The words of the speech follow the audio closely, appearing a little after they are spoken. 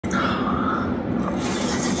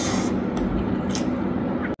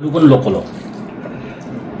आलु पनि लोकल हो।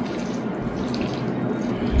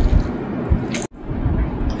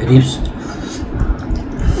 रिब्स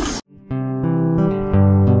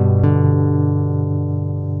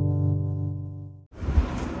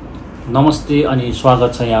नमस्ते अनि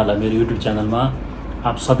स्वागत छ यहाँलाई मेरो युट्युब च्यानलमा।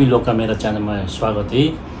 आप सबै लोग का मेरा च्यानलमा स्वागत है।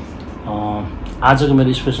 आजको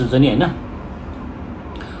मेरो स्पेशल चाहिँ नि हैन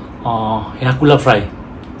ह्याकुला फ्राई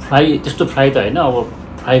त्यस्तो फ्राई त हैन, अब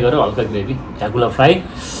फ्राई गरेर हल्का ग्रेभी ह्याकुला फ्राई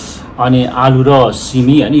अनि आलु र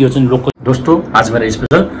सिमी हैन, यो चाहिँ लोकल। दोस्तों आज मेरा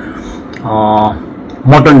स्पेशल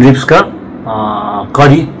मटन रिब्स का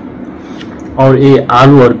करी और ये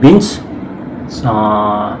आलू और बीन्स,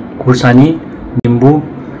 खुर्सानी, नींबू,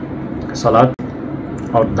 सलाद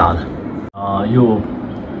और दाल। यो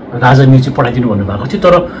राजा मिर्ची पठाइदिनु भन्नुभएको थियो,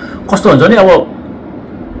 तर कस्तो हुन्छ नि अब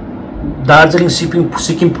दार्जिलिङ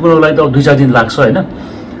सिक्किम पुग्नको लागि त 2-4 दिन लाग्छ हैन,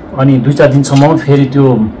 अनि 2-4 दिनसम्म फेरि त्यो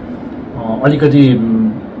अलिकति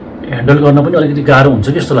ह्यान्डल गर्न पनि अलिकति गाह्रो हुन्छ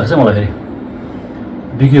कि जस्तो लाग्छ मलाई। फेरि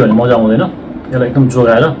बिग्यो भने मजा आउँदैन। यसलाई एकदम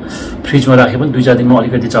जोगाएर फ्रिजमा राखे पनि 2-4 दिनमा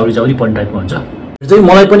अलिकति चाउरी पर्ने टाइपको हुन्छ। चाहिँ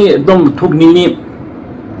मलाई पनि एकदम थुक मिल्ने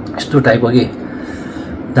यस्तो टाइपको के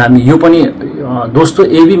दामी। यो पनि दोस्तों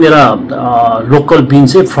ये भी मेरा लोकल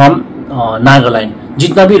बीन्स है फ्रॉम नागालैंड।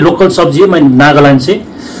 जितना भी लोकल सब्जी है मैं नागालैंड से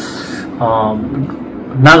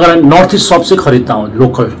नागालैंड नॉर्थ ईस्ट शॉप से खरीदता हूँ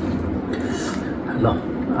लोकल। ल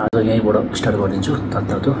आज यहीँबाट स्टार्ट गरिदिन्छु।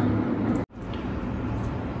 तातो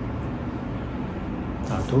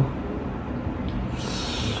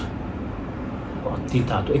अति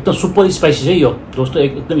तातो एकदम सुपर स्पाइसी है यो दोस्तों,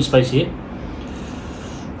 एकदम स्पाइसी है।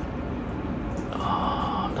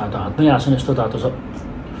 तातो हातमै आसन यस्तो तातो छ।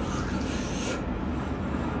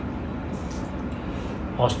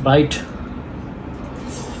 फर्स्ट बाइट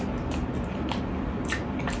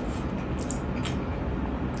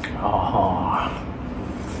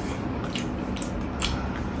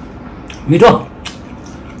मिठो।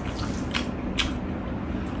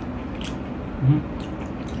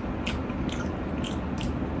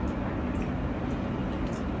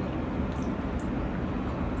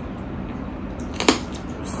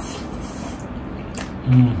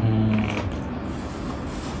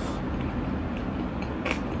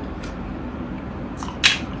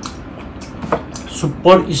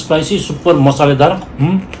 सुपर स्पाइसी, सुपर मसालेदार।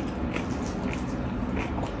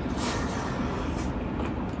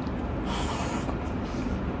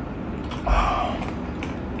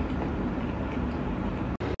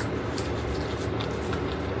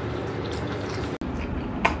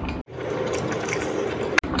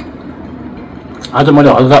 आज मैले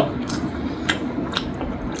हल्का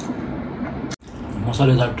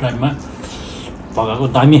मसालेदार टाइपमा पकाएको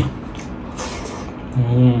दामी।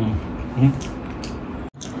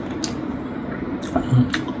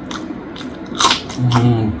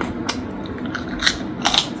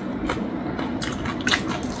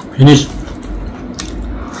 फिनिश।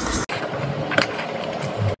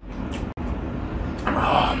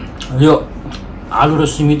 यो आलु र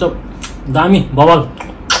सिमी त दामी बवाल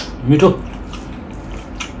मिठो।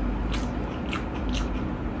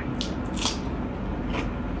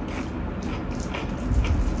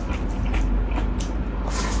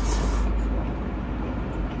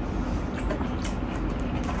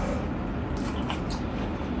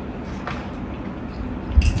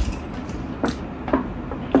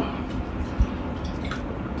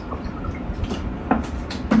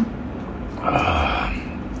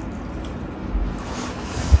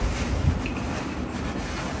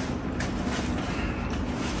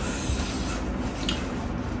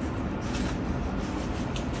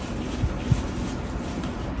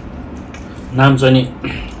 नाम चाहिँ नि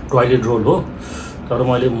टोयलेट रोल हो, तर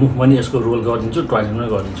मैले मुखमा नि यसको रोल गरिदिन्छु, टोयलेटमा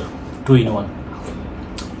गरिदिन्छु। 2 in 1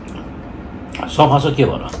 सफा छ के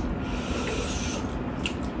भन।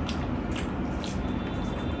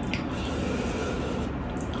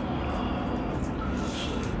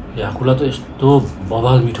 ह्याकुला त यस्तो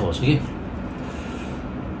बवाल मिठो हुन्छ कि,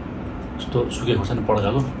 यस्तो सुके खोर्सानी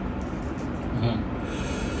पड्काएको।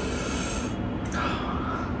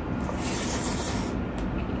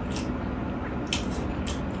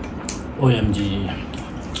 OMG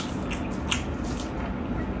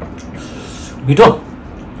मिठो।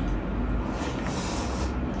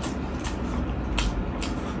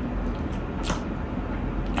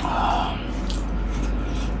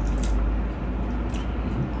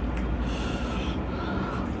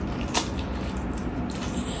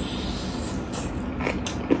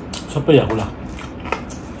 सबै ह्याकुला।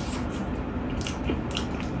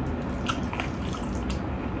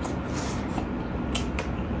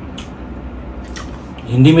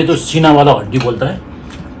 हिंदी में तो सीना वाला हड्डी बोलता है।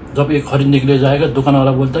 जब ये खरीदने के लिए जाएगा दुकान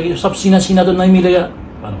वाला बोलता है कि सब सीना सीना तो नहीं मिलेगा,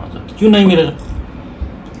 भन्नुहुन्छ क्यों नहीं मिलेगा,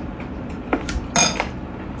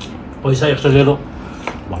 पैसा एक्स्ट्रा ले लो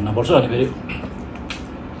भन्नुपर्छ। अनि फेरि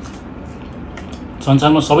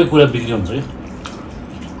संसारमा सबै कुरा बिक्री हुन्छ कि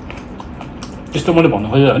त्यस्तो मैले भन्नु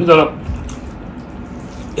खोजेको होइन, तर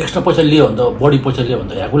एक्स्ट्रा पैसा लियो भने त बढी पैसा लियो भने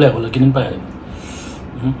त ह्याकुला किन पनि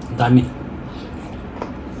पाइहाल्यो दामी।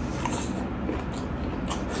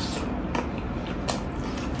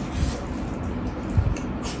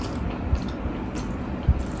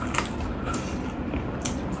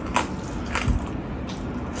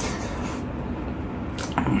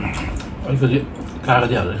 अलिकति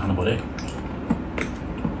कागती हालेर खानु पऱ्यो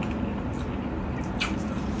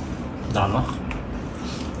दालमा।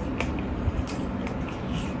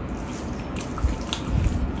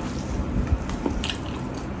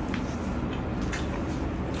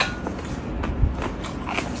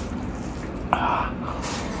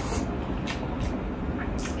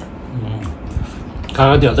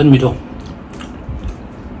 कागती हाल्छ नि मिठो।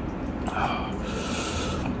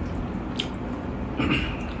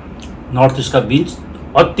 नॉर्थ ईस्ट का बीन्स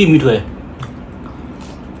अति मीठो है।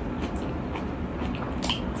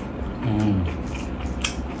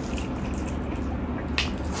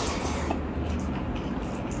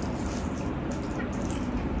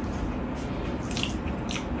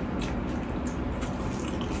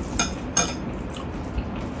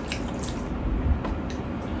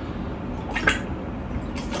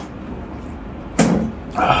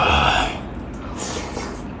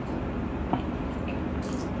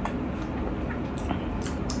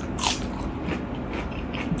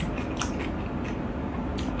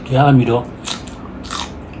 क्या मीठो।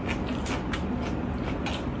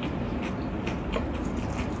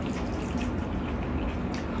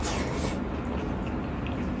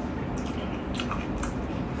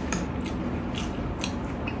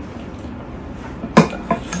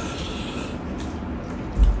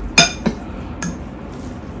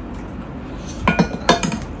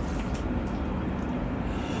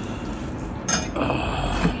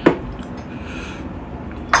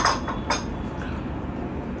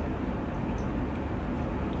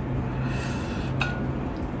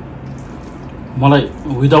 मलाई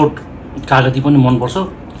विदाउट कागती पनि मनपर्छ,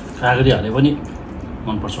 कागती हाले पनि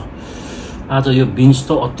मनपर्छ। आज यो बिन्स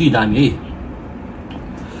त अति दामी है।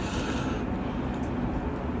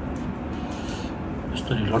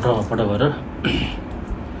 यसरी लटपट गरेर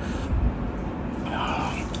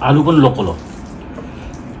आलु पनि लोकल हो।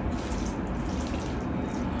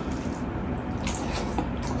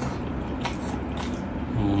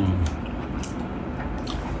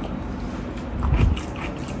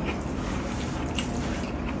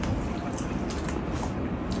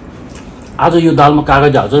 आज यो दालमा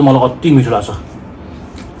कागती हाल्छ मलाई अति मिठो लाग्छ।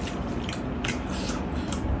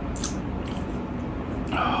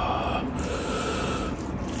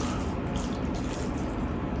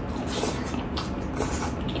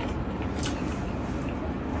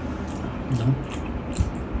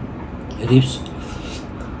 रिब्स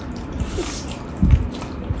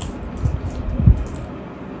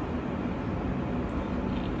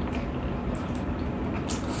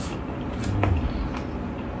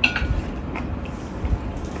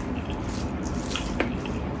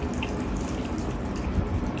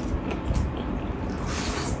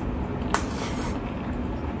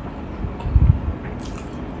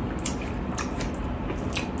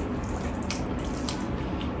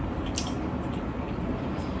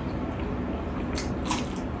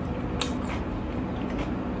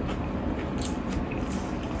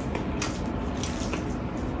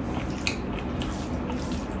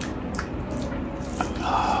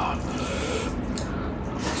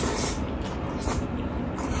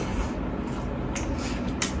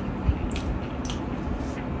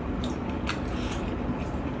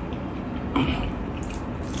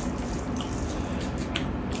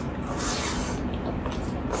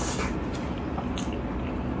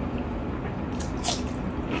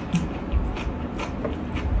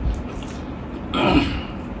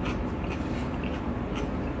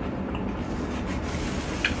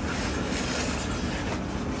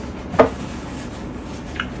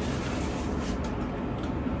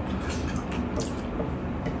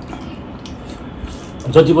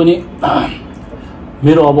जति पनि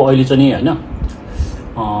मेरो अब अहिले चाहिँ हैन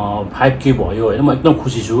 5K भयो हैन, म एकदम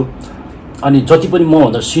खुसी छु। अनि जति पनि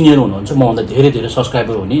मभन्दा सिनियर हुनुहुन्छ, मभन्दा धेरै धेरै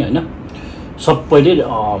सब्स्क्राइबर हुने हैन, सबैले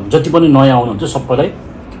जति पनि नयाँ आउनुहुन्छ सबैलाई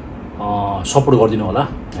सपोर्ट गरिदिनु होला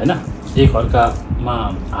हैन। एक अर्कामा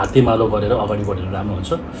हातेमालो गरेर अगाडि बढेर राम्रो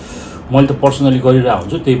हुन्छ। मैले त पर्सनली गरिरहेको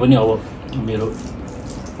हुन्छु, त्यही पनि अब मेरो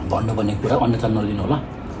भन्नुपर्ने कुरा अन्यथा नलिनु होला।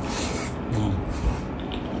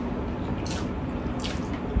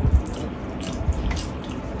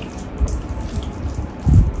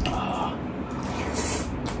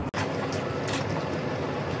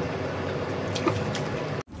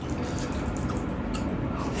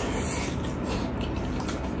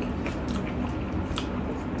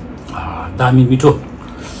 दामी मिठो।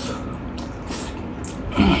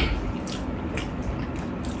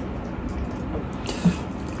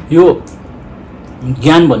 यो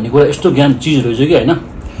ज्ञान भन्ने कुरा यस्तो ज्ञान चिज रहेछ कि होइन,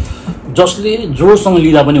 जसले जोसँग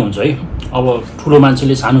लिँदा पनि हुन्छ है। अब ठुलो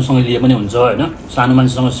मान्छेले सानोसँग लिए पनि हुन्छ होइन, सानो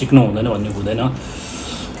मान्छेसँग सिक्नु हुँदैन भन्ने हुँदैन।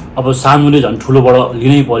 अब सानोले झन् ठुलोबाट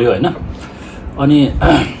लिनै पर्यो होइन। अनि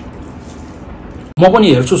म पनि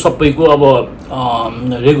हेर्छु सबैको, अब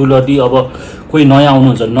रेगुलरली अब कोही नयाँ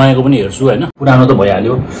आउनुहुन्छ नयाँको पनि हेर्छु होइन, पुरानो त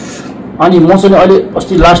भइहाल्यो। अनि म चाहिँ अहिले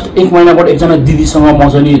अस्ति लास्ट 1 महिनाबाट एकजना दिदीसँग म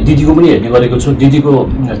चाहिँ दिदीको पनि हेर्ने गरेको छु। दिदीको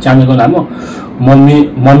च्यानलको नाम हो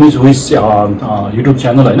मम्मीज विस युट्युब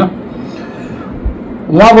च्यानल होइन।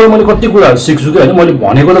 उहाँबाट मैले कति कुराहरू सिक्छु कि होइन, मैले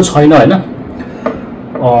भनेको त छैन होइन।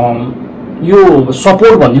 यो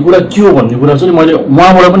सपोर्ट भन्ने कुरा के हो भन्ने कुरा चाहिँ मैले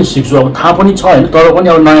उहाँबाट पनि सिक्छु। अब थाहा पनि छ होइन, तर पनि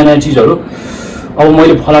अब नयाँ नयाँ चिजहरू अब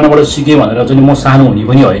मैले फलानाबाट सिकेँ भनेर चाहिँ म सानो हुने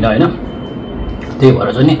पनि होइन होइन। त्यही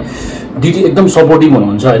भएर चाहिँ नि दिदी एकदम सपोर्टिभ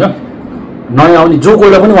हुनुहुन्छ होइन। नयाँ आउने जो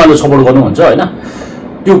कोहीलाई पनि उहाँले सपोर्ट गर्नुहुन्छ होइन।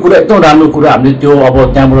 त्यो कुरा एकदम राम्रो कुरा, हामीले त्यो अब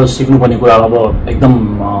त्यहाँबाट सिक्नुपर्ने कुरा अब एकदम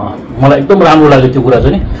मलाई एकदम राम्रो लाग्यो त्यो कुरा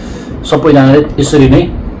चाहिँ नि। सबैजनाले यसरी नै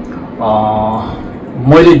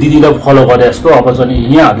मैले दिदीलाई फलो गरे जस्तो अब चाहिँ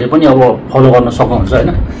यहाँहरूले पनि अब फलो गर्न सक्नुहुन्छ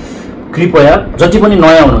होइन। कृपया जति पनि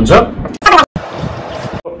नयाँ हुनुहुन्छ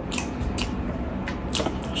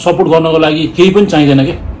सपोर्ट गर्नको लागि केही पनि चाहिँदैन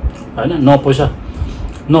कि होइन।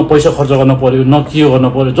 न पैसा खर्च गर्न पर्यो, न के गर्न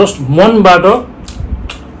पर्यो, जस्ट मनबाट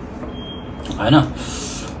होइन,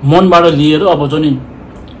 मनबाट लिएर अब चाहिँ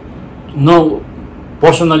न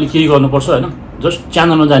पर्सनली केही गर्नुपर्छ होइन। जस्ट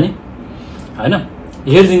च्यानलमा जाने होइन,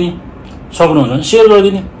 हेरिदिने, सक्नुहुन्छ भने सेयर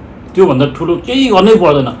गरिदिने, त्योभन्दा ठुलो केही गर्नै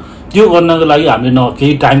पर्दैन। त्यो गर्नको लागि हामीले न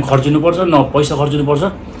केही टाइम खर्चिनुपर्छ, न पैसा खर्चिनुपर्छ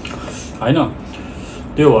होइन।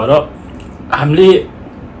 त्यो भएर हामीले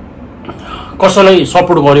कसैलाई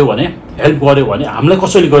सपोर्ट गर्यो भने, हेल्प गर्यो भने हामीलाई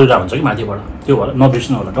कसैले गरिरहेको हुन्छ कि माथिबाट। त्यो भएर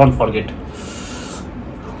नबिर्स्नु होला, डोन्ट फर्गेट।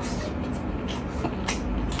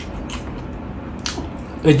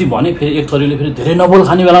 यति भने फेरि एक थरीले फेरि धेरै नबोल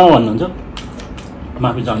खाने बेलामा भन्नुहुन्छ,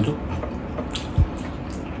 माफी चाहन्छु।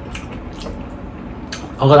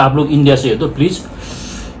 अगर आप लोग इंडिया से है तो प्लीज़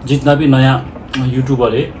जितना भी नया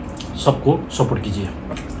यूट्यूबर है सबको सपोर्ट कीजिए।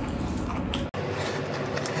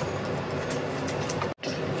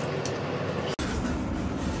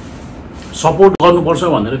 सपोर्ट गर्नुपर्छ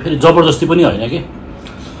भनेर फेरि जबरजस्ती पनि होइन कि।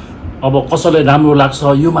 अब कसैलाई राम्रो लाग्छ,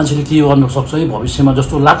 यो मान्छेले के गर्न सक्छ है भविष्यमा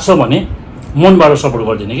जस्तो लाग्छ भने मनबाट सपोर्ट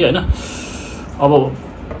गरिदिने कि होइन। अब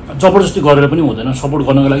जबरजस्ती गरेर पनि हुँदैन। सपोर्ट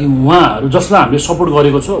गर्नको लागि उहाँहरू जसलाई हामीले सपोर्ट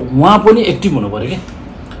गरेको छ उहाँ पनि एक्टिभ हुनु पऱ्यो कि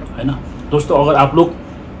होइन। दोस्तों, अगर आप लोग,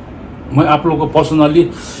 मैं आप लोगों को पर्सनली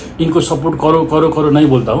इनको सपोर्ट करो नहीं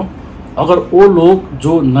बोलता हूँ। अगर वो लोग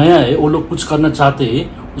जो नया है, वो लोग कुछ करना चाहते हैं,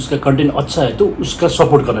 उसका कंटेंट अच्छा है तो उसका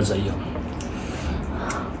सपोर्ट करना चाहिए।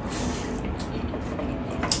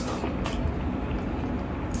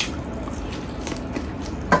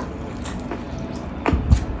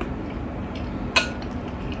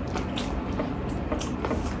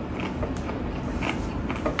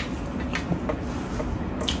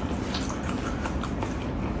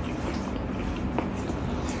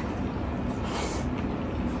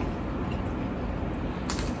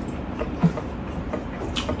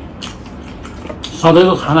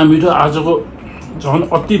 सधैँको खाना मिठो, आजको झन्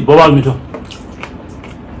अति बवाल मिठो।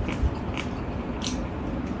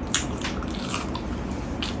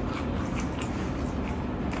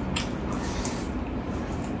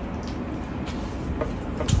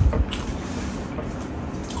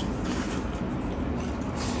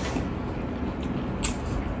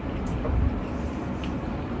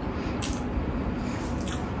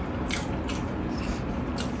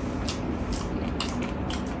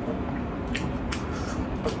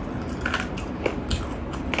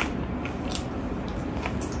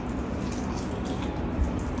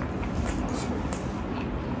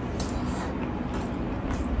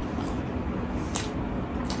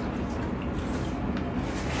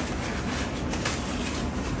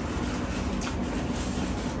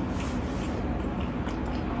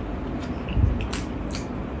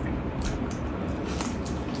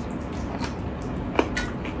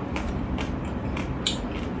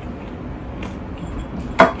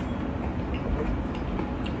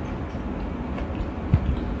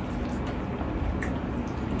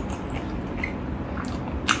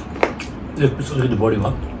 एक पिस अलिकति बढी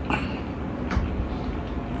भयो,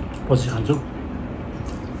 पछि खान्छु।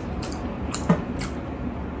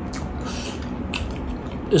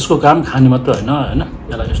 यसको काम खाने मात्र होइन होइन,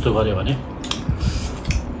 यसलाई यस्तो गऱ्यो भने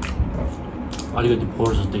अलिकति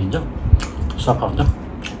फोहोर जस्तो देखिन्छ, सफा हुन्छ,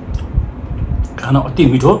 खाना अति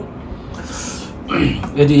मिठो।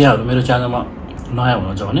 यदि यहाँहरू मेरो च्यानलमा नयाँ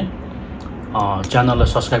हुनुहुन्छ भने च्यानललाई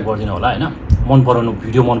सब्सक्राइब गरिदिनु होला हैन। मन पराउनु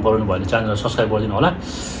भिडियो मन पराउनु भयो भने च्यानललाई सब्सक्राइब गरिदिनु होला।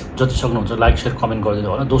 जति सक्नुहुन्छ लाइक शेयर कमेंट कर देना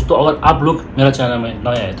होला। दोस्तों अगर आप लोग मेरा चैनल में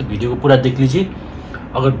नए आए तो वीडियो को पूरा देख लीजिए।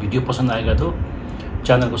 अगर वीडियो पसंद आएगा तो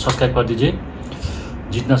चैनल को सब्सक्राइब कर दीजिए।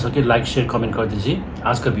 जितना सके लाइक शेयर कमेंट कर दीजिए।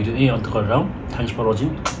 आज का वीडियो यही अंत कर रहा हूँ। Thanks for watching.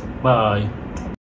 बाय।